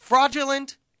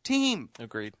fraudulent team.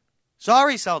 Agreed.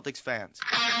 Sorry, Celtics fans.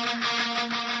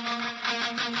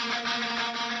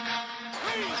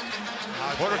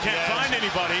 Porter can't find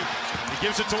anybody. He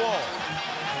gives it to Wall.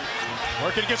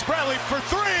 Working against Bradley for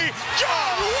three.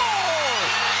 John Wall!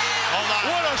 Hold on.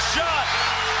 What a shot!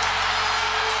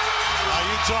 Now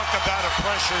you talk about a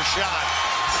pressure shot.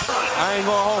 I ain't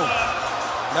going home.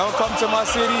 Don't come to my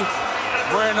city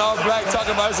wearing all black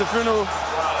talking about it's a funeral.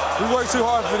 We worked too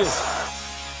hard for this.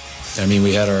 I mean,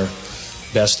 we had our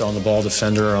best on-the-ball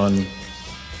defender on,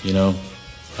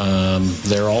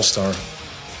 their all-star.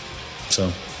 So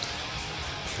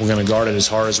we're going to guard it as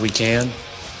hard as we can.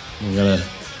 We're going to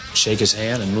shake his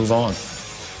hand and move on.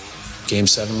 Game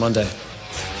 7 Monday.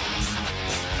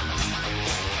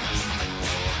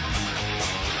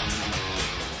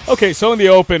 Okay, so in the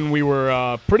Open, we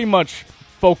were pretty much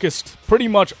focused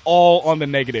all on the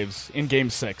negatives in Game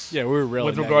 6. Yeah, we were really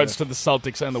with regards to the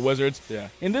Celtics and the Wizards. Yeah.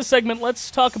 In this segment, let's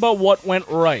talk about what went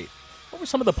right. What were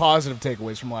some of the positive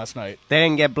takeaways from last night? They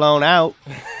didn't get blown out.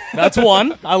 That's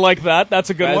one. I like that. That's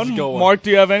a good one. Mark,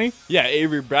 do you have any? Yeah,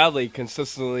 Avery Bradley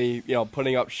consistently,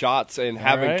 putting up shots and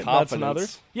having confidence. That's another.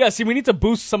 Yeah, see, we need to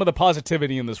boost some of the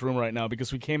positivity in this room right now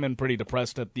because we came in pretty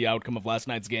depressed at the outcome of last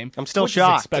night's game. I'm still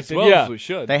shocked. As well as we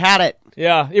should. They had it.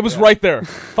 Yeah, it was right there.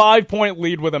 5-point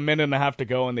lead with a minute and a half to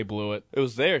go, and they blew it. It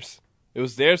was theirs. It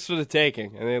was theirs for the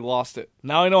taking, and they lost it.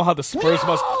 Now I know how the Spurs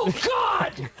must. Oh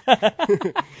God!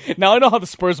 Now I know how the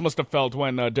Spurs must have felt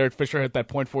when Derek Fisher hit that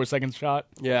 0.4 second shot.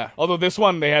 Yeah. Although this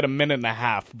one they had a minute and a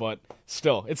half, but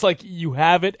still, it's like you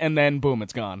have it and then boom,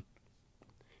 it's gone.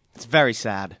 It's very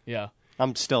sad. Yeah.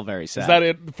 I'm still very sad. Is that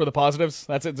it for the positives?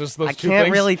 That's it. Just those two things. I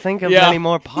can't really think of any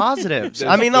more positives.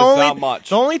 I mean, the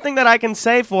only thing that I can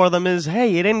say for them is, hey,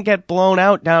 you didn't get blown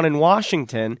out down in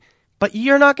Washington. But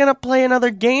you're not going to play another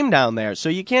game down there, so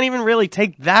you can't even really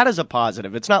take that as a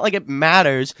positive. It's not like it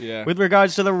matters with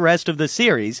regards to the rest of the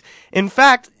series. In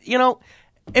fact,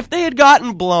 if they had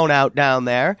gotten blown out down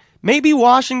there, maybe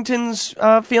Washington's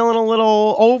feeling a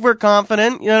little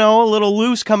overconfident, a little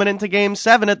loose coming into Game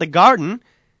 7 at the Garden.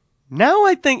 Now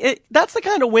I think that's the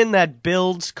kind of win that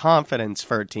builds confidence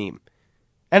for a team.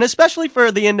 And especially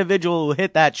for the individual who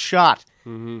hit that shot.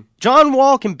 Mm-hmm. John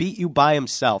Wall can beat you by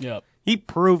himself. Yep. He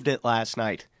proved it last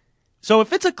night. So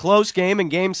if it's a close game in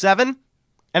Game 7,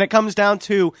 and it comes down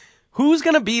to who's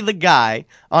going to be the guy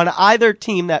on either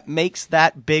team that makes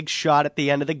that big shot at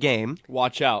the end of the game,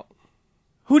 watch out.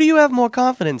 Who do you have more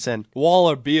confidence in? Wall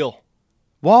or Beal?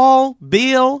 Wall,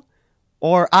 Beal,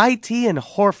 or IT and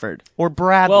Horford, or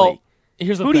Bradley? Well,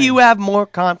 here's the Who thing. do you have more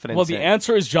confidence in? Well, the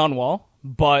answer is John Wall,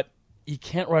 but you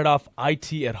can't write off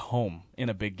IT at home in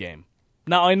a big game.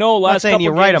 Now, I know last couple I'm not saying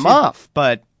you write him off,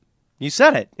 but you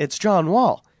said it. It's John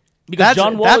Wall. Because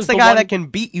John Wall that's is the guy that can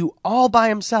beat you all by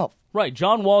himself. Right.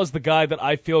 John Wall is the guy that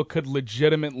I feel could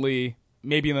legitimately,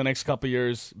 maybe in the next couple of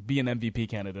years, be an MVP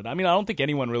candidate. I mean, I don't think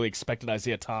anyone really expected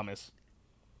Isaiah Thomas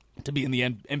to be in the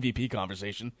MVP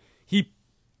conversation. He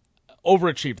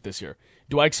overachieved this year.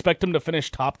 Do I expect him to finish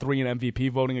top 3 in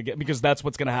MVP voting again? Because that's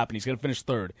what's going to happen. He's going to finish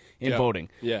 3rd in voting.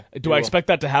 Yeah. Do I expect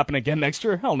that to happen again next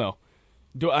year? Hell no.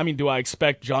 Do I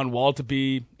expect John Wall to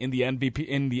be in the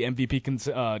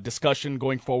MVP discussion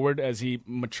going forward as he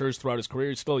matures throughout his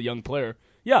career? He's still a young player.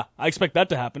 Yeah, I expect that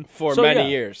to happen. For many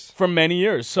years. For many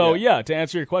years. So, to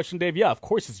answer your question, Dave, of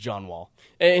course it's John Wall.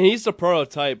 And he's the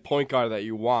prototype point guard that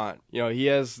you want. He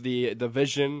has the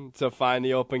vision to find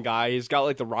the open guy. He's got,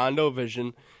 like, the Rondo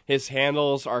vision. His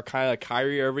handles are kind of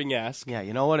Kyrie Irving-esque. Yeah,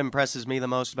 you know what impresses me the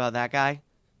most about that guy?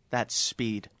 That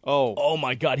speed. Oh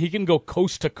my God! He can go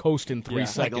coast to coast in 3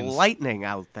 seconds, like lightning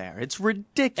out there. It's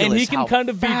ridiculous. And he can how kind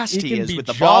of fast he can be with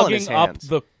the ball in his jogging up hands.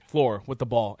 the floor with the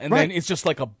ball, and Right. then it's just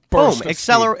like a burst. Boom! Of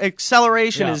speed.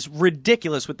 Acceleration is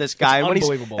ridiculous with this guy. It's And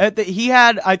unbelievable. He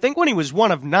had, I think, when he was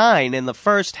 1 of 9 in the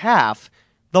first half.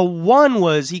 The one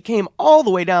was he came all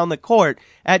the way down the court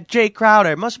at Jay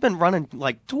Crowder. Must have been running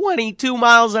like 22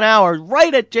 miles an hour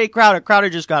right at Jay Crowder. Crowder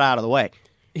just got out of the way.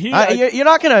 You're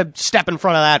not going to step in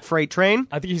front of that freight train.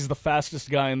 I think he's the fastest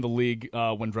guy in the league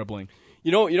when dribbling.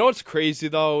 You know what's crazy,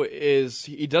 though, is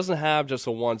he doesn't have just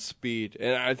a one speed.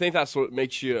 And I think that's what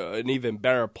makes you an even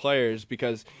better player is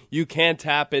because you can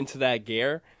tap into that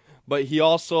gear. But he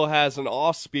also has an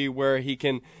off speed where he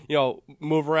can,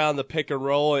 move around the pick and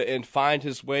roll and find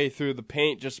his way through the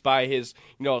paint just by his,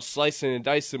 slicing and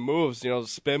dicing moves. The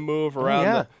spin move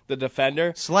around the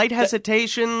defender. Slight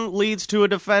hesitation leads to a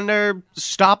defender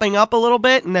stopping up a little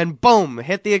bit, and then boom,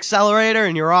 hit the accelerator,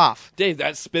 and you're off. Dave,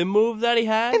 that spin move that he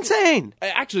had, insane.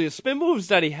 Actually, the spin moves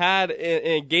that he had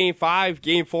in Game 5,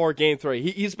 Game 4, Game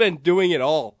 3, he's been doing it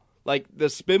all. Like the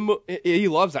spin move, he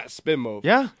loves that spin move.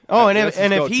 Yeah. Oh, and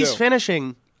if he's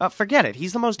finishing forget it.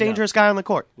 He's the most dangerous guy on the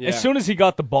court. Yeah. As soon as he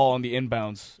got the ball on the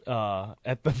inbounds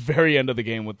at the very end of the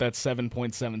game with that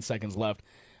 7.7 seconds left,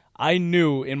 I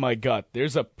knew in my gut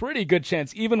there's a pretty good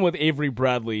chance, even with Avery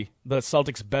Bradley, the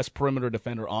Celtics' best perimeter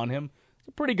defender, on him,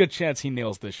 there's a pretty good chance he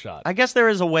nails this shot. I guess there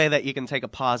is a way that you can take a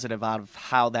positive out of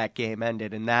how that game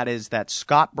ended, and that is that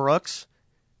Scott Brooks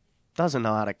doesn't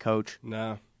know how to coach.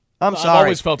 No. I'm sorry. I've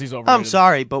always felt he's overrated. I'm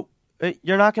sorry, but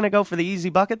you're not going to go for the easy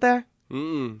bucket there?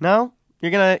 No?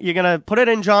 You're gonna put it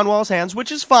in John Wall's hands,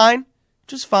 which is fine.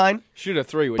 Just fine. Shoot a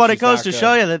three, but it goes to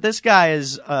show you that this guy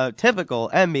is a typical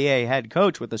NBA head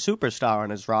coach with a superstar on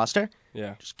his roster.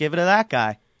 Yeah. Just give it to that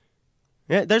guy.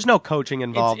 Yeah, there's no coaching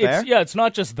involved there. Yeah, it's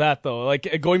not just that, though.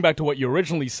 Like, going back to what you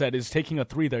originally said is taking a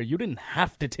three there. You didn't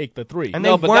have to take the three. And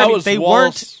they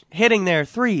weren't hitting their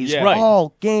threes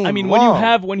all game I mean,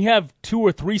 long. when you have 2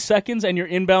 or 3 seconds and you're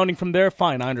inbounding from there,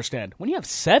 fine, I understand. When you have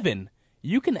 7,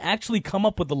 you can actually come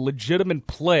up with a legitimate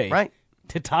play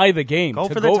to tie the game. Go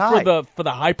for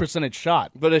the high percentage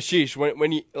shot. But Ashish,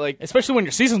 when you especially when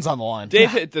your season's on the line.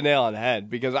 Dave hit the nail on the head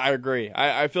because I agree.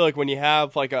 I feel like when you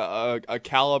have like a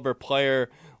caliber player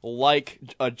like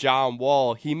a John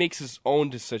Wall, he makes his own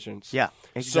decisions. Yeah,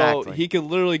 exactly. So he could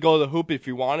literally go to the hoop if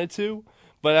he wanted to,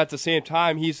 but at the same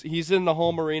time, he's in the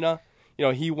home arena. You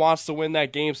know, he wants to win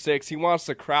that Game 6. He wants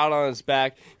the crowd on his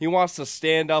back. He wants to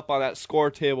stand up on that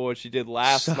score table, which he did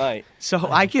last night. So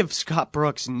I give Scott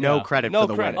Brooks no credit for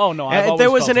the win. Oh, no, there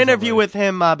was an interview with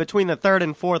him between the third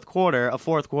and fourth quarter, a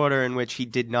fourth quarter in which he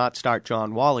did not start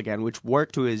John Wall again, which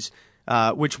worked for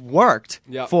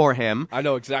him. I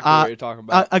know exactly what you're talking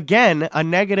about. Again, a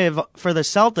negative for the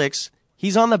Celtics.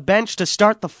 He's on the bench to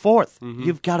start the fourth. Mm-hmm.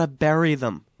 You've got to bury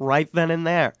them right then and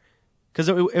there. Because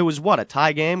it was, a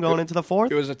tie game going into the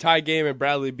fourth? It was a tie game, and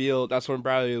Bradley Beal, that's when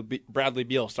Bradley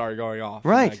Beal started going off.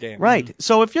 Right, in that game. right. Mm-hmm.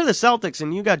 So if you're the Celtics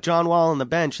and you got John Wall on the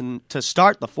bench and to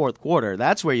start the fourth quarter,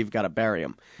 that's where you've got to bury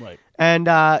him. Right. And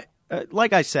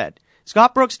like I said,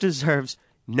 Scott Brooks deserves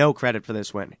no credit for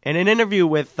this win. In an interview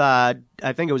with, I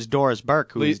think it was Doris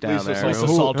Burke, who's down there,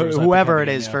 whoever it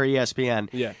is for ESPN.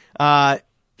 Yeah.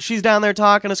 She's down there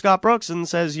talking to Scott Brooks and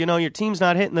says, your team's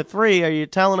not hitting the three. Are you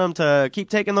telling them to keep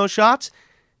taking those shots?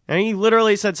 And he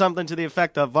literally said something to the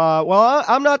effect of,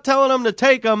 I'm not telling them to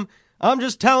take them. I'm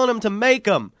just telling them to make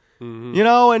them. Mm-hmm.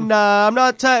 And I'm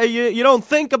not you don't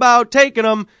think about taking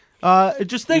them.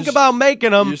 Just think about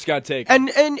making them. You just got to take them.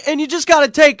 And you just got to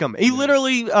take them. He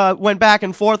literally went back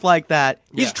and forth like that.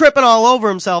 He's tripping all over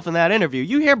himself in that interview.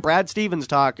 You hear Brad Stevens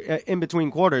talk in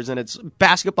between quarters, and it's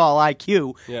basketball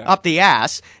IQ up the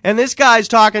ass. And this guy's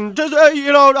talking, just,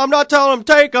 I'm not telling him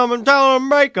take them, I'm telling him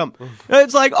make them.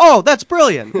 It's like, oh, that's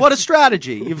brilliant. What a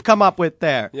strategy you've come up with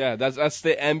there. Yeah, that's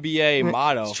the NBA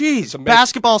motto. Jeez,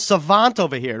 basketball savant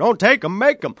over here. Don't take them,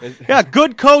 make them. Yeah,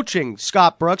 good coaching,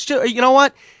 Scott Brooks. You know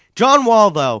what? John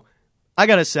Wall, though, I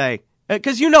got to say,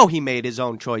 because he made his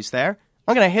own choice there.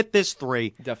 I'm going to hit this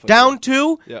three. Definitely. Down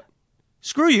 2? Yep.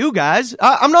 Screw you guys.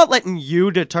 I'm not letting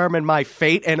you determine my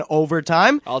fate in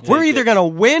overtime. We're either going to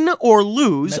win or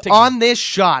lose on this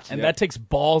shot. And that takes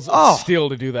balls of steel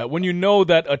to do that. When you know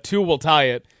that a 2 will tie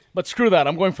it. But screw that.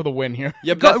 I'm going for the win here.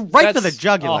 Yep, right for the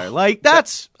jugular.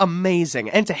 That's amazing.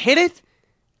 And to hit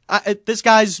it, this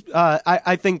guy's,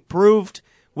 I think, proved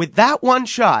with that one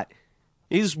shot,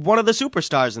 he's one of the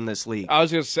superstars in this league. I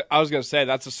was gonna say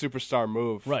that's a superstar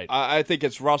move. Right. I think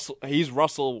it's Russell. He's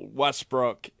Russell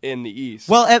Westbrook in the East.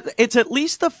 Well, it's at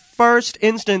least the first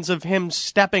instance of him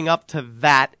stepping up to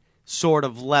that sort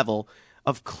of level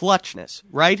of clutchness,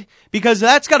 right? Because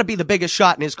that's got to be the biggest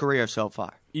shot in his career so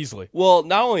far. Easily. Well,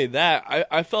 not only that,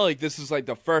 I felt like this is like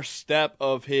the first step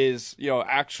of his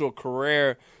actual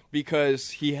career because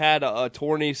he had a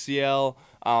torn ACL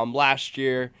last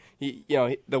year.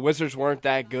 The Wizards weren't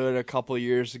that good a couple of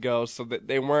years ago, so that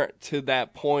they weren't to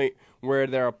that point where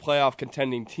they're a playoff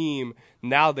contending team.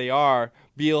 Now they are.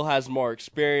 Beal has more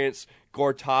experience.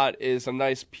 Gortat is a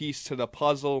nice piece to the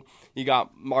puzzle. You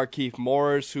got Markieff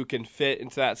Morris who can fit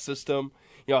into that system.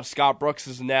 Scott Brooks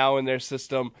is now in their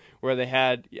system where they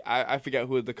had I forget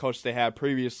who the coach they had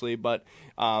previously, but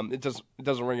it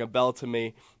doesn't ring a bell to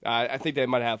me. I think they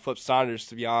might have Flip Saunders,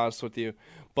 to be honest with you.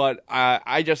 But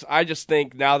I just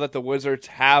think now that the Wizards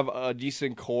have a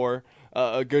decent core,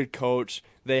 a good coach,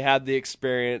 they have the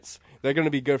experience, they're going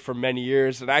to be good for many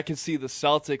years, and I can see the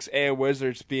Celtics and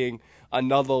Wizards being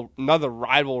another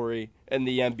rivalry in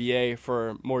the NBA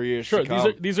for more years to come.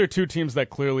 Sure, these are two teams that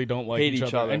clearly don't like Hate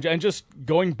each other. And just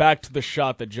going back to the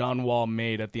shot that John Wall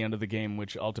made at the end of the game,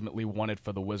 which ultimately won it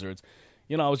for the Wizards,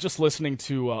 I was just listening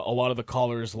to a lot of the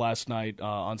callers last night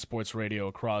on sports radio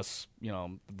across,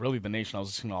 really the nation. I was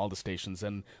listening to all the stations,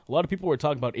 and a lot of people were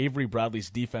talking about Avery Bradley's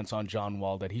defense on John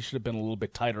Wall, that he should have been a little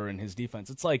bit tighter in his defense.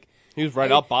 It's like he was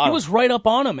right up on him. He was right up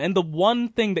on him, and the one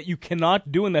thing that you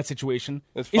cannot do in that situation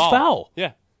is foul.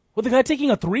 Yeah. With the guy taking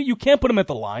a three, you can't put him at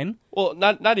the line. Well,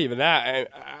 not even that.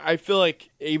 I feel like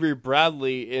Avery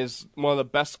Bradley is one of the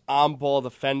best on-ball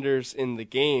defenders in the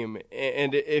game.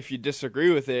 And if you disagree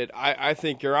with it, I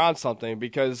think you're on something,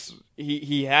 because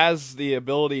he has the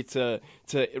ability to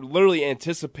literally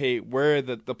anticipate where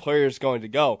the player is going to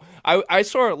go. I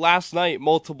saw it last night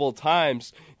multiple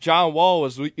times. John Wall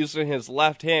was using his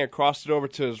left hand, crossed it over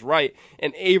to his right,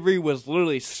 and Avery was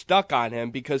literally stuck on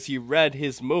him because he read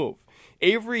his move.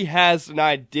 Avery has an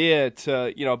idea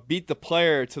to, beat the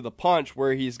player to the punch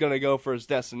where he's going to go for his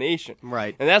destination.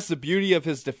 Right. And that's the beauty of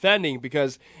his defending,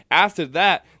 because after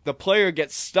that, the player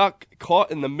gets stuck,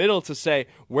 caught in the middle to say,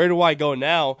 where do I go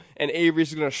now? And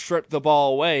Avery's going to strip the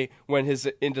ball away when his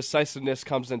indecisiveness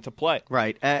comes into play.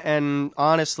 Right. And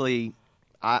honestly,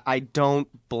 I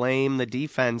don't blame the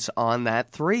defense on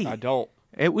that three. I don't.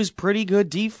 It was pretty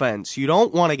good defense. You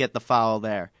don't want to get the foul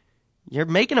there. You're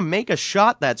making him make a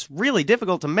shot that's really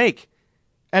difficult to make.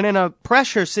 And in a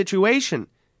pressure situation,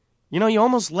 you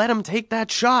almost let him take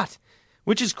that shot,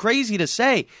 which is crazy to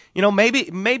say.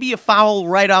 Maybe you foul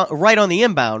right on the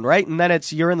inbound, right? And then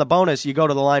you're in the bonus, you go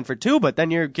to the line for two, but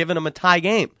then you're giving him a tie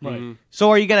game. Right. So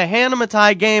are you going to hand him a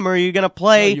tie game, or are you going to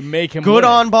play good win.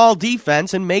 on-ball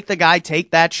defense and make the guy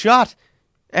take that shot?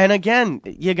 And again,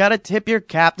 you got to tip your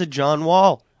cap to John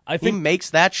Wall. He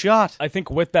makes that shot. I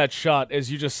think with that shot, as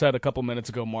you just said a couple minutes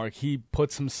ago, Mark, he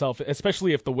puts himself,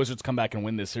 especially if the Wizards come back and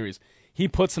win this series, he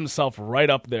puts himself right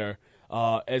up there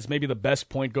as maybe the best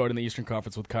point guard in the Eastern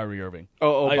Conference with Kyrie Irving.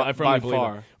 I firmly by believe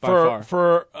far. it. By far.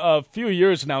 For a few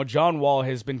years now, John Wall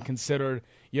has been considered,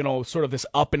 sort of this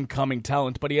up-and-coming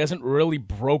talent, but he hasn't really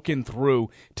broken through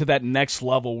to that next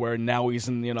level where now he's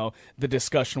in, the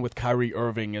discussion with Kyrie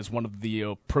Irving as one of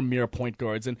the premier point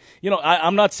guards. And,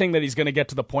 I'm not saying that he's going to get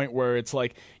to the point where it's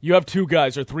like you have two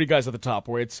guys or three guys at the top,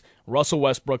 where it's Russell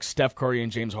Westbrook, Steph Curry,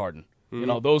 and James Harden.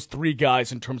 Mm-hmm. Those three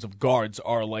guys in terms of guards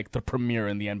are like the premier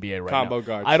in the NBA right now. Combo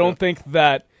guards. I don't think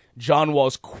that John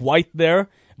Wall's quite there.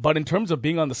 But in terms of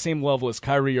being on the same level as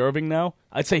Kyrie Irving now,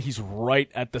 I'd say he's right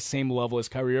at the same level as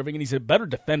Kyrie Irving, and he's a better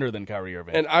defender than Kyrie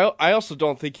Irving. And I also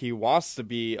don't think he wants to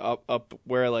be up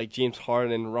where like James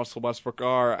Harden and Russell Westbrook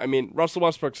are. I mean, Russell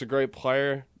Westbrook's a great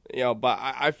player, but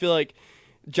I feel like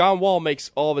John Wall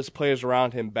makes all of his players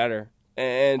around him better.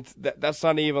 And that's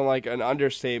not even like an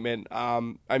understatement.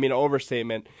 An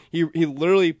overstatement. He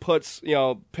literally puts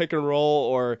pick and roll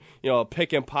or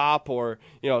pick and pop or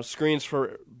screens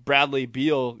for Bradley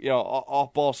Beal,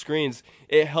 off ball screens.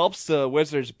 It helps the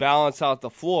Wizards balance out the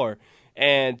floor.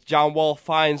 And John Wall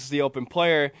finds the open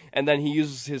player, and then he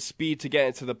uses his speed to get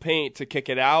into the paint to kick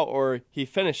it out, or he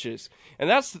finishes. And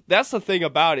that's the thing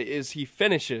about it, is he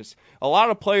finishes. A lot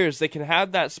of players, they can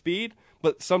have that speed,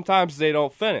 but sometimes they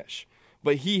don't finish.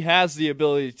 But he has the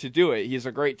ability to do it. He's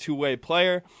a great two-way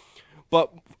player.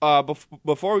 But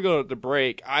before we go to the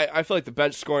break, I feel like the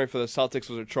bench scoring for the Celtics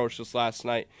was atrocious last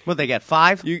night. What, they get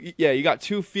 5? You got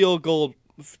two field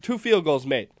goals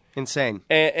made. Insane.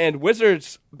 And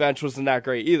Wizards' bench wasn't that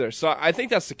great either. So I think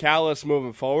that's the catalyst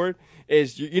moving forward,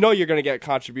 is you're going to get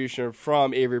contribution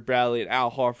from Avery Bradley and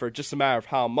Al Horford, just a matter of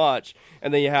how much,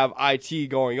 and then you have IT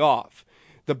going off.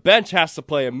 The bench has to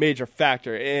play a major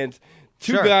factor, and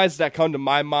two guys that come to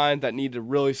my mind that need to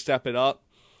really step it up.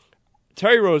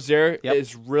 Terry Rozier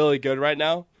is really good right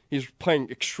now. He's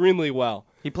playing extremely well.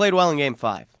 He played well in Game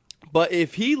 5. But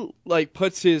if he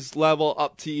puts his level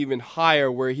up to even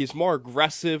higher, where he's more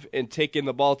aggressive in taking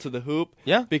the ball to the hoop,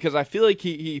 because I feel like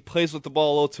he plays with the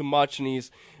ball a little too much, and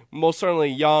he's most certainly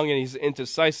young and he's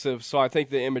indecisive, so I think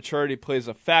the immaturity plays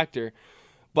a factor.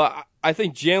 But I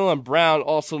think Jaylen Brown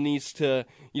also needs to,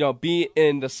 be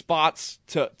in the spots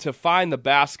to find the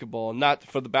basketball, not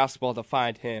for the basketball to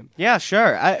find him. Yeah,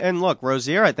 sure. And look,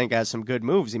 Rozier, I think, has some good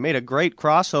moves. He made a great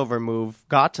crossover move,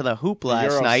 got to the hoop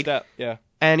last night,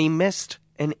 and he missed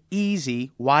an easy,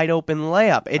 wide-open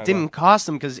layup. It didn't cost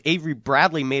him because Avery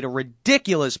Bradley made a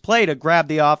ridiculous play to grab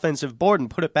the offensive board and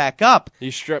put it back up.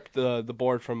 He stripped the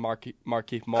board from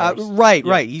Markieff Morris.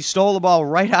 Right. He stole the ball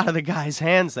right out of the guy's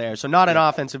hands there. So not an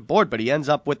offensive board, but he ends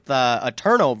up with a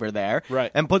turnover there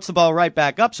and puts the ball right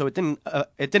back up. So it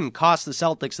didn't cost the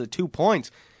Celtics the 2 points.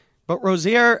 But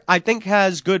Rozier, I think,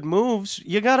 has good moves.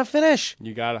 You got to finish.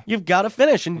 You've got to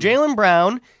finish. And Jaylen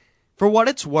Brown, for what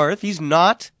it's worth, he's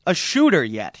not a shooter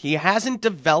yet. He hasn't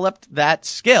developed that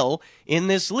skill in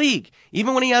this league.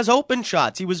 Even when he has open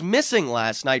shots, he was missing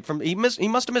last night. He must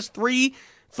have missed 3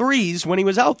 threes when he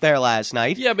was out there last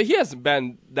night. Yeah, but he hasn't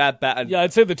been that bad. Yeah,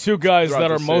 I'd say the two guys that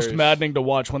are most maddening to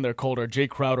watch when they're cold are Jay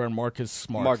Crowder and Marcus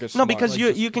Smart. No, because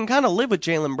you can kind of live with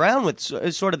Jaylen Brown with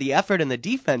sort of the effort and the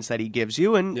defense that he gives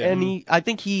you, and I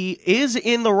think he is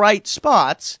in the right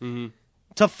spots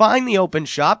to find the open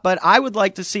shot, but I would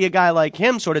like to see a guy like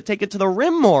him sort of take it to the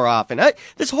rim more often.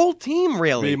 This whole team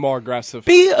really. Be more aggressive.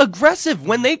 Be aggressive.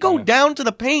 When they go down to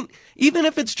the paint, even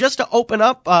if it's just to open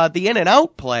up the in and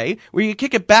out play, where you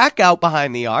kick it back out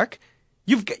behind the arc,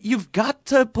 you've got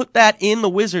to put that in the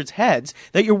Wizards' heads,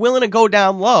 that you're willing to go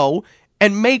down low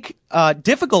and make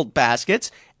difficult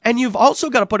baskets. And you've also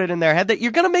got to put it in their head that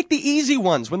you're going to make the easy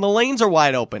ones when the lanes are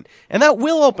wide open. And that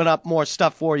will open up more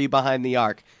stuff for you behind the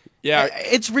arc. Yeah,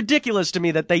 it's ridiculous to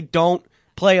me that they don't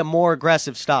play a more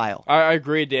aggressive style. I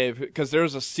agree, Dave, because there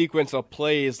was a sequence of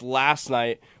plays last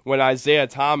night when Isaiah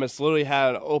Thomas literally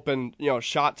had an open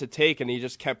shot to take, and he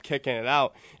just kept kicking it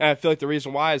out. And I feel like the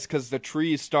reason why is because the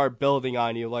trees start building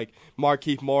on you, like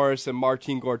Markieff Morris and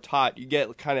Martin Gortat. You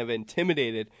get kind of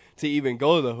intimidated to even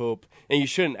go to the hoop, and you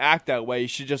shouldn't act that way. You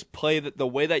should just play the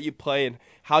way that you play and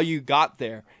how you got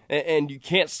there. And you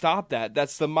can't stop that.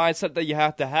 That's the mindset that you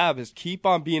have to have, is keep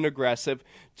on being aggressive,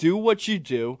 do what you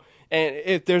do, and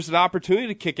if there's an opportunity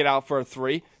to kick it out for a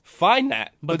 3, find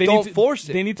that. But don't force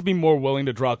it. They need to be more willing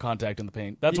to draw contact in the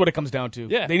paint. That's what it comes down to.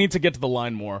 Yeah. They need to get to the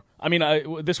line more. I mean,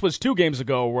 this was 2 games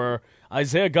ago where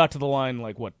Isaiah got to the line,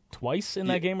 twice in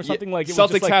that game or something? Like it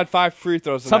Celtics was just had 5 free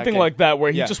throws in something that game. like that,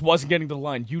 where he just wasn't getting to the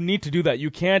line. You need to do that.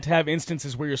 You can't have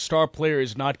instances where your star player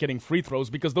is not getting free throws,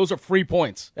 because those are free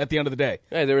points at the end of the day.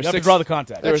 Yeah, you have to draw the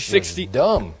contact. They were 16.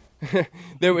 Dumb.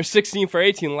 They were 16 for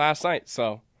 18 last night,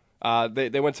 so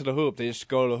they went to the hoop. They just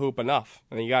go to the hoop enough,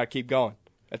 and then you got to keep going.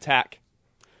 Attack.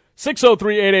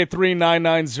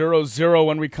 603-883-9900.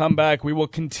 When we come back, we will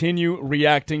continue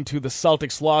reacting to the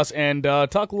Celtics loss and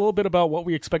talk a little bit about what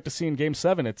we expect to see in Game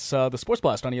 7. It's the Sports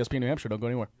Blast on ESPN New Hampshire. Don't go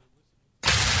anywhere.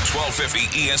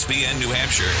 1250 ESPN New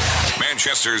Hampshire,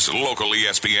 Manchester's local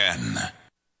ESPN.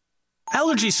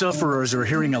 Allergy sufferers are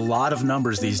hearing a lot of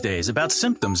numbers these days about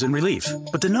symptoms and relief.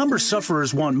 But the number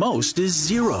sufferers want most is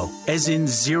 0, as in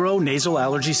 0 nasal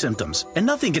allergy symptoms. And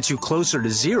nothing gets you closer to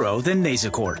 0 than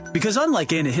Nasacort. Because unlike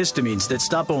antihistamines that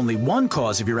stop only one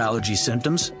cause of your allergy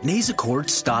symptoms, Nasacort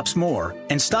stops more.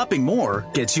 And stopping more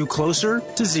gets you closer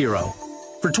to 0.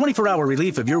 For 24-hour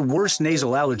relief of your worst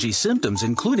nasal allergy symptoms,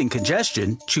 including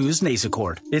congestion, choose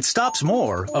Nasacort. It stops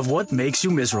more of what makes you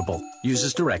miserable. Use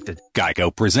as directed.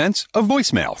 Geico presents a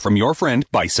voicemail from your friend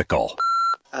Bicycle.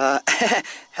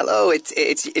 Hello,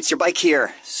 it's your bike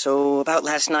here. So about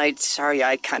last night, sorry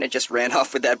I kind of just ran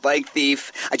off with that bike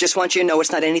thief. I just want you to know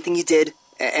it's not anything you did.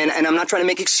 And I'm not trying to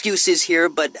make excuses here,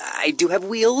 but I do have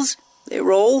wheels. They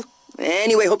roll.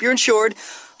 Anyway, hope you're insured.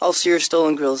 All Sears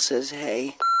Stolen Grill says,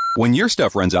 hey. When your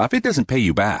stuff runs off, it doesn't pay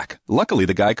you back. Luckily,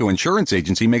 the Geico Insurance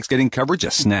Agency makes getting coverage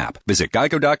a snap. Visit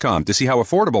geico.com to see how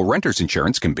affordable renter's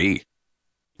insurance can be.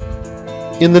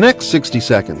 In the next 60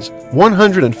 seconds,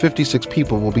 156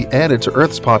 people will be added to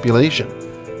Earth's population.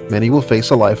 Many will face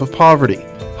a life of poverty,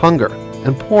 hunger,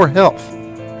 and poor health.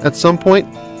 At some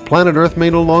point, planet Earth may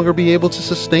no longer be able to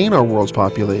sustain our world's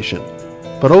population.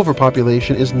 But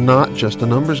overpopulation is not just a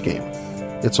numbers game.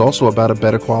 It's also about a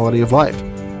better quality of life,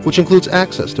 which includes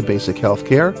access to basic health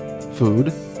care,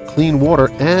 food, clean water,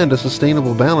 and a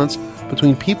sustainable balance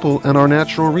between people and our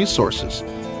natural resources.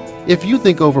 If you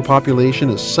think overpopulation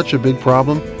is such a big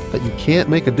problem that you can't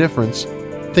make a difference,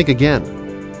 think again.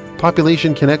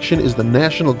 Population Connection is the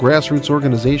national grassroots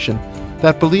organization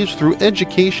that believes through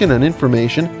education and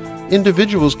information,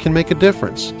 individuals can make a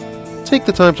difference. Take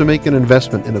the time to make an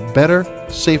investment in a better,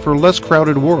 safer, less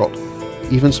crowded world.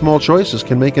 Even small choices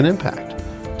can make an impact.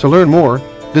 To learn more,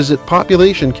 visit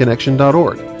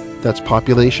populationconnection.org. That's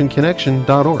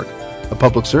populationconnection.org. A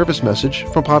public service message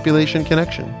from Population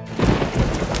Connection.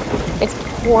 It's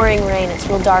pouring rain. It's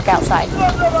real dark outside.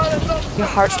 Your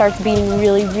heart starts beating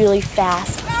really, really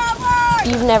fast.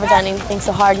 You've never done anything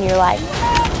so hard in your life.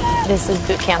 This is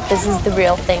boot camp. This is the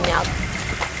real thing now.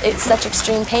 It's such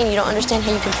extreme pain, you don't understand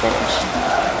how you can finish.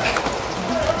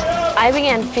 I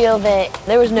began to feel that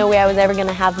there was no way I was ever going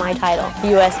to have my title,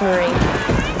 U.S. Marine.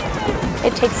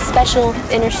 It takes special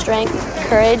inner strength,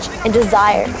 courage, and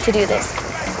desire to do this.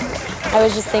 I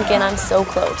was just thinking, I'm so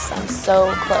close. I'm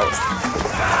so close.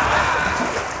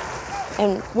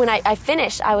 And when I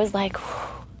finished, I was like,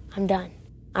 I'm done.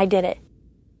 I did it.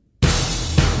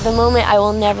 The moment I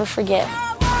will never forget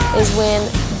is when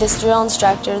this drill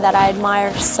instructor that I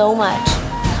admire so much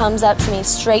comes up to me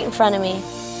straight in front of me,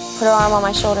 put her arm on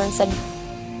my shoulder and said,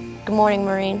 "Good morning,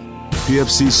 Marine."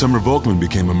 PFC Summer Volkman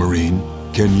became a Marine.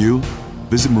 Can you?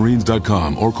 Visit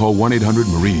Marines.com or call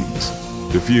 1-800-MARINES.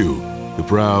 The few, the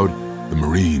proud, the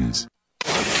Marines.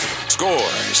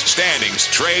 Scores, standings,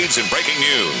 trades, and breaking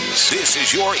news. This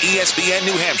is your ESPN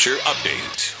New Hampshire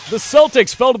update. The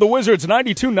Celtics fell to the Wizards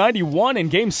 92-91 in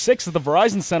Game 6 at the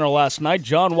Verizon Center last night.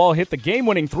 John Wall hit the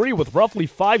game-winning three with roughly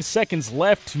 5 seconds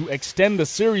left to extend the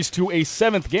series to a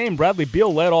 7th game. Bradley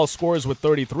Beal led all scorers with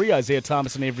 33. Isaiah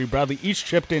Thomas and Avery Bradley each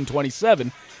chipped in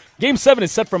 27. Game 7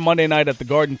 is set for Monday night at the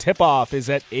Garden. Tip-off is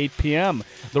at 8 p.m.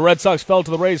 The Red Sox fell to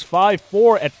the Rays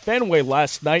 5-4 at Fenway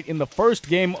last night in the first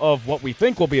game of what we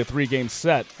think will be a 3-game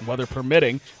set, weather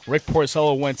permitting. Rick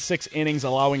Porcello went 6 innings,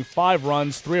 allowing 5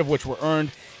 runs, 3 of which were earned.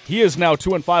 He is now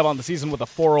 2-5 on the season with a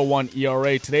 4.01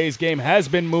 ERA. Today's game has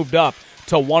been moved up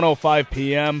to 1:05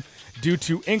 p.m. due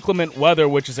to inclement weather,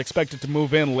 which is expected to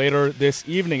move in later this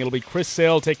evening. It'll be Chris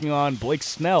Sale taking on Blake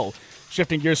Snell.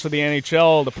 Shifting gears to the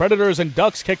NHL, the Predators and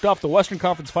Ducks kicked off the Western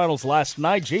Conference Finals last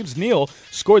night. James Neal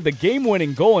scored the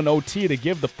game-winning goal in OT to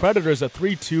give the Predators a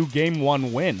 3-2 Game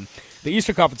 1 win. The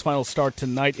Eastern Conference Finals start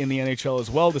tonight in the NHL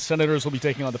as well. The Senators will be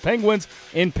taking on the Penguins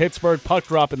in Pittsburgh. Puck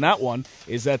drop in that one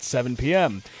is at 7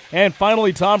 p.m. And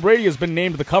finally, Tom Brady has been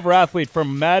named the cover athlete for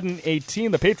Madden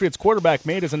 18. The Patriots quarterback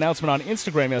made his announcement on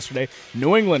Instagram yesterday.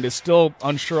 New England is still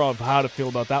unsure of how to feel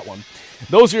about that one.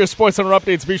 Those are your Sports Center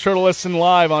updates. Be sure to listen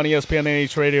live on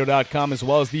ESPNNHradio.com as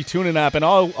well as the TuneIn app. And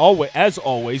as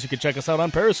always, you can check us out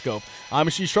on Periscope. I'm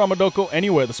Ashish Ramadoko.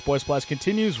 Anywhere the Sports Blast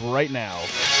continues right now.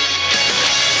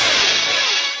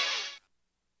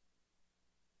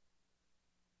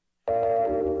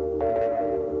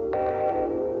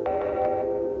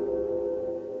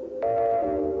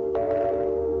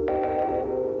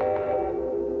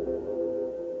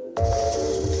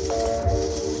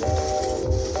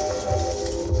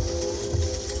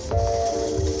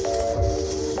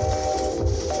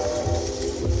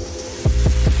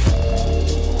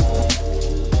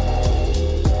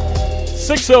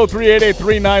 So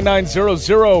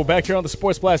 388-39900 back here on the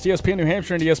Sports Blast, ESPN New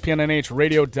Hampshire and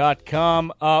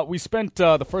ESPNNHradio.com. We spent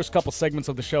the first couple segments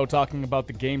of the show talking about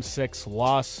the Game 6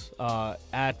 loss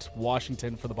at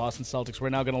Washington for the Boston Celtics. We're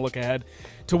now going to look ahead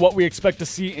to what we expect to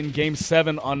see in Game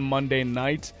 7 on Monday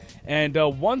night. And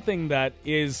one thing that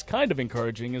is kind of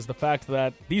encouraging is the fact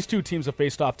that these two teams have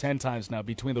faced off 10 times now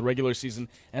between the regular season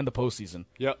and the postseason.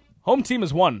 Yep. Home team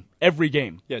has won every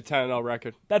game. Yeah, 10-0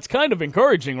 record. That's kind of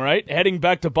encouraging, right? Heading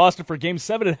back to Boston for Game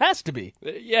 7, it has to be.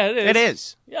 Yeah, it is. It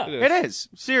is. Yeah. It is.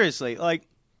 Seriously. Like,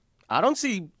 I don't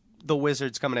see the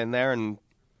Wizards coming in there and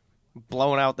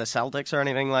blowing out the Celtics or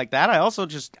anything like that. I also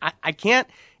just, I can't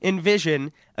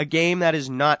envision a game that is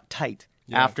not tight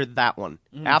after that one,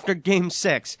 after Game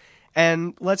 6.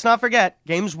 And let's not forget,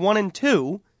 Games 1 and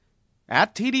 2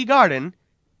 at TD Garden,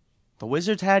 the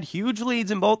Wizards had huge leads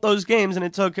in both those games, and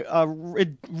it took a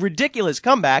ridiculous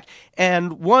comeback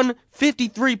and one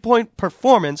 53-point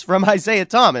performance from Isaiah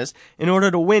Thomas in order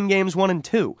to win Games 1 and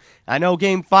 2. I know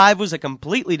Game 5 was a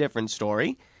completely different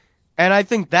story, and I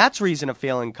think that's reason to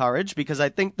feel encouraged because I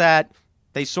think that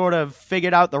they sort of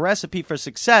figured out the recipe for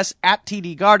success at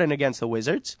TD Garden against the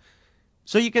Wizards.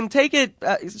 So you can take it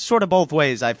sort of both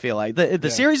ways, I feel like.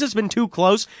 The series has been too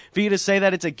close for you to say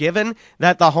that it's a given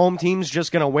that the home team's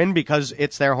just going to win because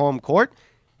it's their home court.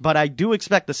 But I do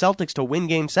expect the Celtics to win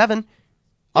Game 7.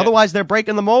 Otherwise, they're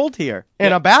breaking the mold here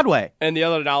in a bad way. And the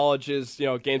other knowledge is,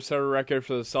 Game 7 record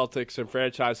for the Celtics in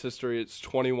franchise history, it's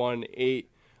 21-8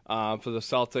 for the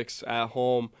Celtics at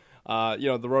home.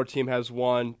 The road team has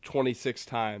won 26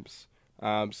 times.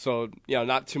 So,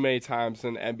 not too many times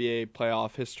in NBA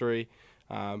playoff history.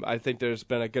 I think there's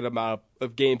been a good amount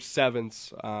of Game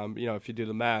 7s, if you do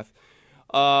the math.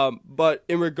 But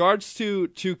in regards to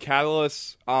two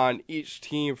catalysts on each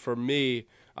team for me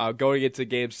going into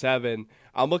Game 7,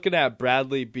 I'm looking at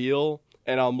Bradley Beal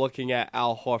and I'm looking at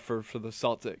Al Horford for the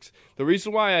Celtics. The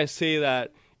reason why I say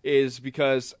that is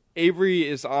because Avery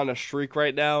is on a streak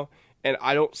right now, and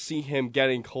I don't see him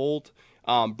getting cold.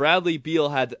 Bradley Beal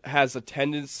has a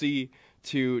tendency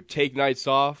to take nights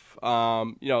off.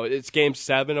 It's Game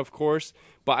 7, of course,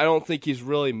 but I don't think he's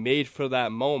really made for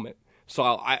that moment.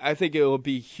 So I think it would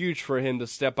be huge for him to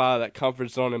step out of that comfort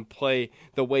zone and play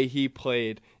the way he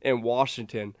played in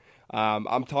Washington.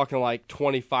 I'm talking like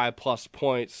 25-plus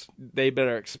points they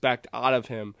better expect out of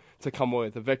him to come away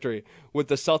with a victory. With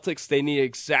the Celtics, they need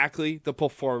exactly the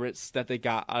performance that they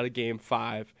got out of Game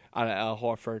 5 out of Al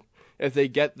Horford. If they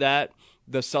get that,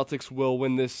 the Celtics will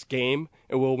win this game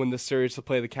and will win the series to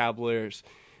play the Cavaliers.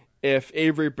 If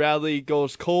Avery Bradley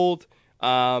goes cold,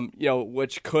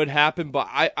 which could happen. But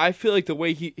I feel like the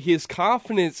way his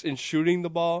confidence in shooting the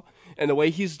ball and the way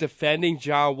he's defending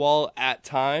John Wall at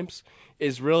times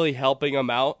is really helping him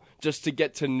out just to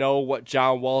get to know what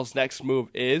John Wall's next move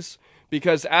is.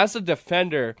 Because as a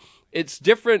defender, it's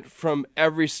different from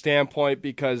every standpoint,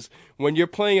 because when you're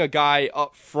playing a guy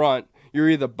up front, you're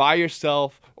either by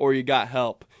yourself or you got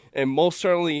help. And most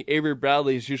certainly Avery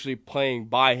Bradley is usually playing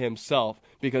by himself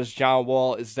because John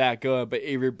Wall is that good, but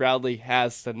Avery Bradley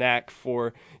has the knack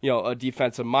for, a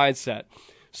defensive mindset.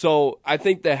 So I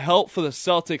think the help for the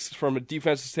Celtics from a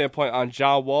defensive standpoint on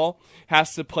John Wall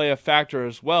has to play a factor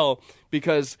as well,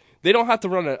 because they don't have to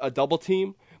run a double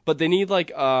team, but they need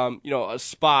a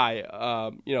spy,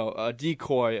 a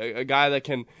decoy, a guy that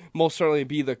can most certainly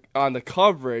be on the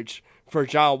coverage for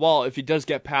John Wall if he does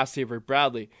get past Avery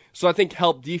Bradley. So I think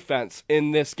help defense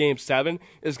in this Game 7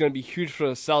 is going to be huge for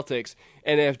the Celtics.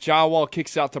 And if John Wall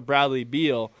kicks out to Bradley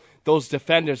Beal, those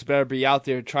defenders better be out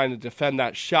there trying to defend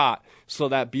that shot so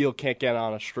that Beal can't get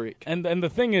on a streak. And the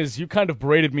thing is, you kind of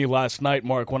berated me last night,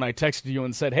 Mark, when I texted you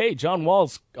and said, hey, John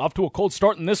Wall's off to a cold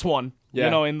start in this one.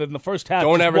 Yeah. In the first half.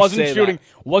 Don't ever say that.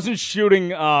 Wasn't shooting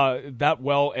that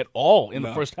well at all in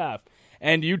the first half.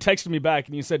 And you texted me back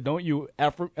and you said, don't you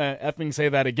effing say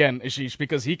that again, Ashish,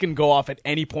 because he can go off at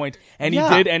any point. And he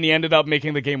did, and he ended up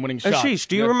making the game-winning shot. Ashish,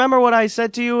 do you remember what I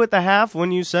said to you at the half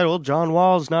when you said, well, John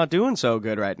Wall's not doing so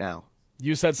good right now?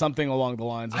 You said something along the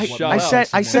lines of I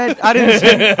said I didn't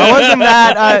say, I wasn't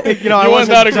that I wasn't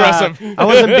that aggressive. I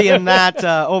wasn't being that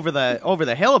over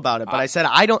the hill about it, but I said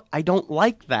I don't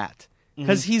like that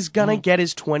because he's gonna get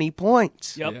his 20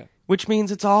 points. Yep. Yeah. Which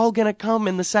means it's all gonna come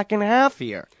in the second half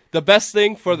here. The best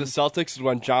thing for the Celtics is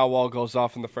when John Wall goes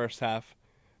off in the first half.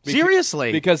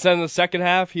 Seriously. Because then in the second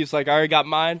half, he's like, I already got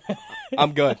mine.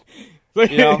 I'm good. Game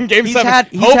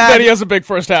 7. Hope that he has a big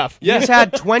first half. Yeah. He's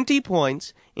had 20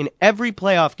 points in every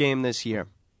playoff game this year.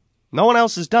 No one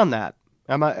else has done that.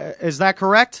 Is that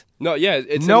correct? No, yeah.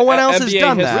 It's no one else has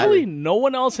done that. Really? No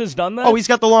one else has done that? Oh, he's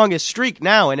got the longest streak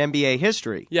now in NBA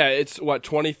history. Yeah, it's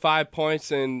 25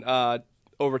 points and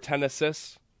over 10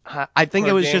 assists? I think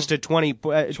it was just a 20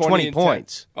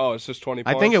 points. Oh, it's just 20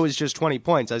 points? I think it was just 20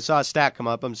 points. I saw a stat come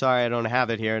up. I'm sorry I don't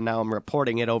have it here, and now I'm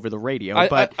reporting it over the radio. I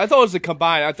thought it was a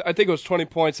combined. I think it was 20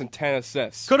 points and 10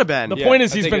 assists. Could have been. The point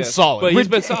is he's been solid. But he's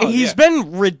been solid. He's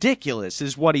been ridiculous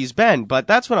is what he's been, but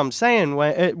that's what I'm saying.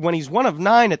 When he's 1 of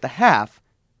 9 at the half,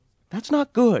 that's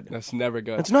not good. That's never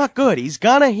good. It's not good. He's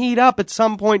going to heat up at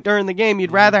some point during the game.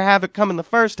 You'd rather have it come in the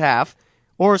first half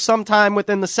or sometime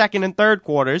within the second and third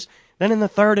quarters than in the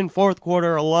third and fourth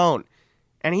quarter alone.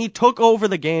 And he took over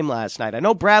the game last night. I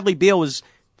know Bradley Beal was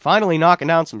finally knocking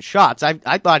down some shots.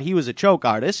 I thought he was a choke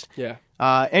artist. Yeah.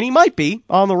 And he might be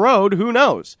on the road. Who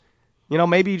knows?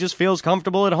 Maybe he just feels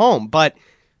comfortable at home. But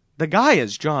the guy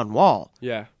is John Wall.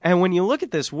 Yeah. And when you look at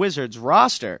this Wizards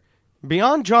roster,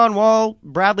 beyond John Wall,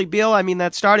 Bradley Beal,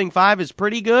 that starting five is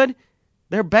pretty good.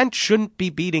 Their bench shouldn't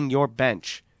be beating your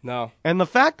bench. No. And the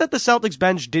fact that the Celtics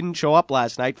bench didn't show up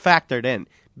last night factored in.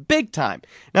 Big time.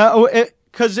 Now,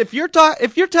 because if you're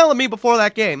telling me before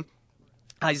that game,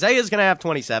 Isaiah's going to have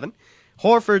 27,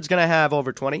 Horford's going to have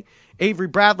over 20, Avery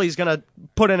Bradley's going to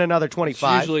put in another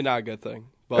 25. It's usually not a good thing.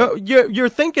 But you're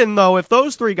thinking, though, if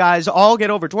those three guys all get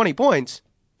over 20 points,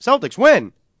 Celtics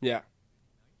win. Yeah.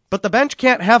 But the bench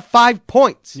can't have 5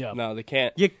 points. Yeah. No, they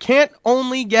can't. You can't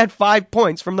only get 5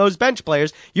 points from those bench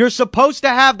players. You're supposed to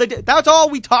have that's all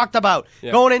we talked about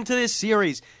going into this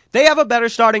series. They have a better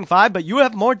starting five, but you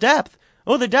have more depth.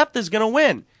 Oh, the depth is going to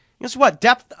win. Guess what?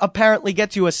 Depth apparently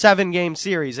gets you a 7-game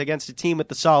series against a team with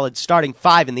the solid starting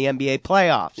five in the NBA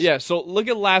playoffs. Yeah, so look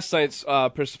at last night's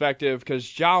perspective, because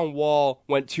John Wall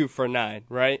went 2 for 9,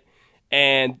 right?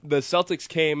 And the Celtics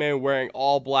came in wearing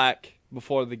all black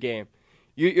before the game.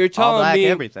 You're telling all black me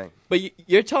everything. But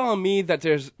you're telling me that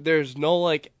there's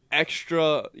no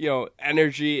extra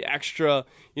energy, extra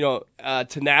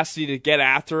tenacity to get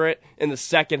after it in the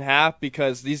second half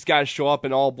because these guys show up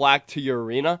in all black to your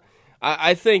arena.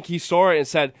 I think he saw it and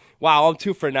said, wow, I'm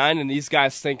 2 for 9 and these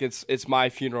guys think it's my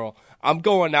funeral. I'm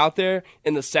going out there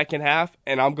in the second half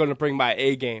and I'm going to bring my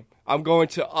A game. I'm going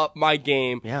to up my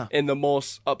game in the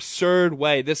most absurd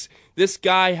way. This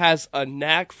guy has a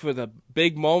knack for the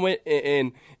big moment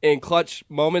in clutch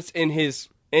moments in his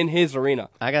arena.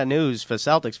 I got news for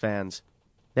Celtics fans.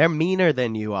 They're meaner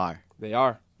than you are. They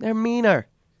are. They're meaner.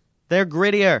 They're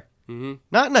grittier. Mm-hmm.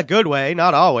 Not in a good way,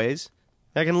 not always.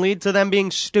 That can lead to them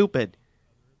being stupid.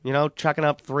 Chucking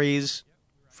up threes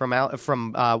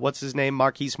from what's his name?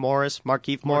 Markieff Morris.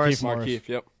 Markieff,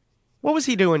 yep. What was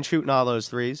he doing shooting all those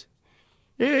threes?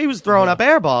 He was throwing up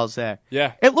air balls there.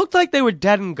 Yeah. It looked like they were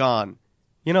dead and gone.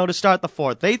 to start the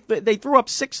fourth. They threw up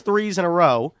 6 threes in a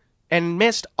row and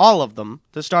missed all of them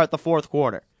to start the fourth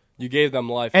quarter. You gave them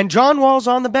life. And John Wall's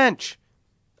on the bench.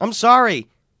 I'm sorry.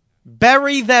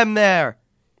 Bury them there.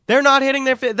 They're not hitting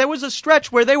their... There was a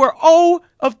stretch where they were 0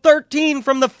 of 13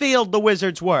 from the field, the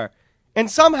Wizards were.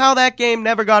 And somehow that game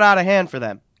never got out of hand for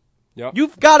them. Yep.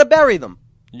 You've got to bury them.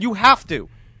 You have to.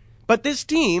 But this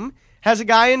team has a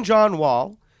guy in John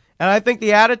Wall, and I think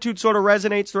the attitude sort of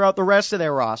resonates throughout the rest of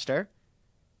their roster.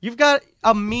 You've got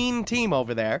a mean team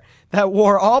over there that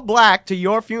wore all black to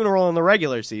your funeral in the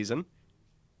regular season.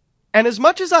 And as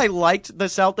much as I liked the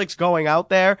Celtics going out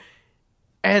there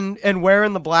and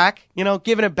wearing the black,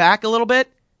 giving it back a little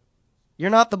bit, you're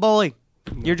not the bully.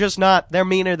 You're just not. They're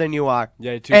meaner than you are.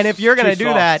 Yeah, and if you're going to do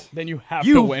that, then you have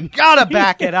to win. You've got to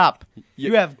back it up.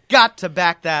 You have got to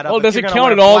back that up. Well, does it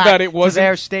count at all that it wasn't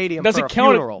their stadium does for it a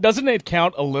count, funeral? Doesn't it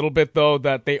count a little bit, though,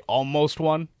 that they almost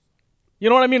won? You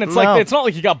know what I mean? It's like it's not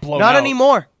like you got blown out. Not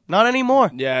anymore. Not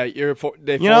anymore. Yeah, they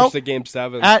forced the Game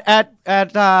 7.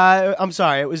 I'm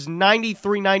sorry, it was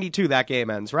 93-92 that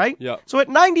game ends, right? Yeah. So at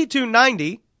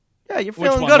 92-90, yeah, you're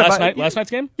feeling Which one? good about it. Last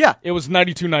night's game? Yeah. It was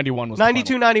 92-91 was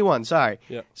 92-91, sorry.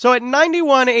 Yeah. So at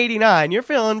 91-89, you're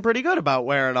feeling pretty good about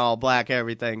wearing all black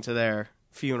everything to their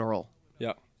funeral.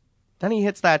 Yeah. Then he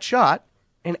hits that shot,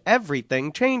 and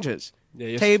everything changes.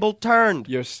 Yeah, Table turned.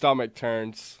 Your stomach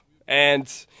turns. And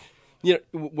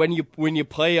when you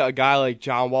play a guy like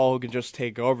John Wall who can just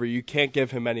take over, you can't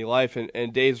give him any life.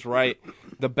 And Dave's right.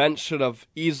 The bench should have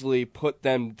easily put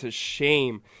them to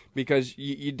shame because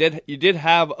you did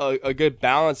have a good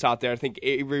balance out there. I think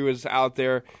Avery was out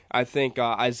there. I think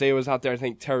Isaiah was out there. I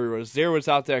think Terry Rozier was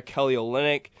out there. Kelly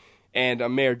Olynyk and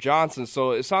Amir Johnson.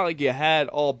 So it's not like you had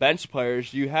all bench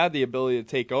players. You had the ability to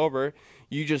take over.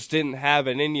 You just didn't have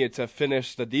it in you to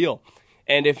finish the deal.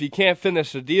 And if you can't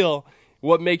finish the deal,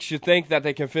 what makes you think that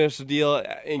they can finish the deal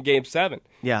in Game 7?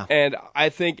 Yeah. And I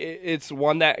think it's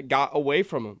one that got away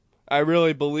from them. I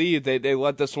really believe they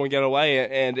let this one get away,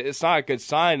 and it's not a good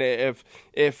sign if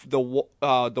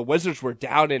the Wizards were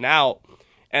down and out,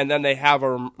 and then they have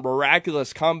a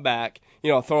miraculous comeback,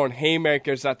 throwing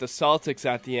haymakers at the Celtics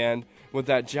at the end with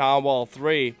that John Wall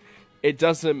 3. It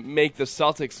doesn't make the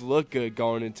Celtics look good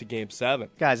going into Game 7.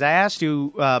 Guys, I asked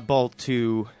you both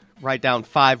to write down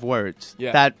 5 words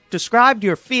Yeah. that described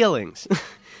your feelings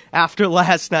after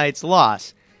last night's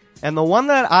loss. And the one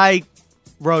that I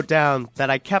wrote down that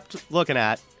I kept looking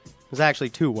at was actually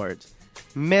 2 words.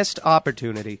 Missed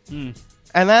opportunity. And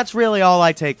that's really all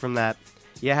I take from that.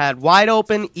 You had wide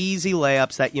open, easy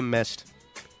layups that you missed.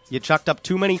 You chucked up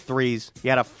too many threes. You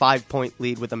had a 5-point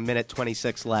lead with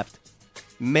 1:26 left.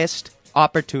 Missed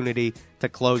opportunity to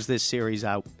close this series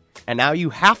out. And now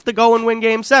you have to go and win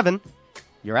Game 7.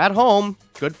 You're at home.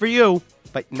 Good for you.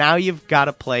 But now you've got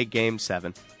to play Game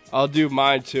 7. I'll do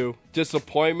mine too.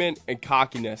 Disappointment and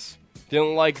cockiness.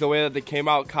 Didn't like the way that they came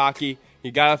out cocky.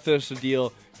 You gotta finish the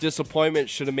deal. Disappointment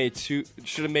should have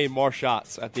made more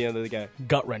shots at the end of the game.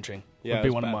 Gut wrenching. Yeah, would be it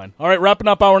was one of bad. mine. All right, wrapping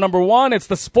up hour number 1. It's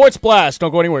the Sports Blast.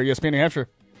 Don't go anywhere. ESPN New Hampshire.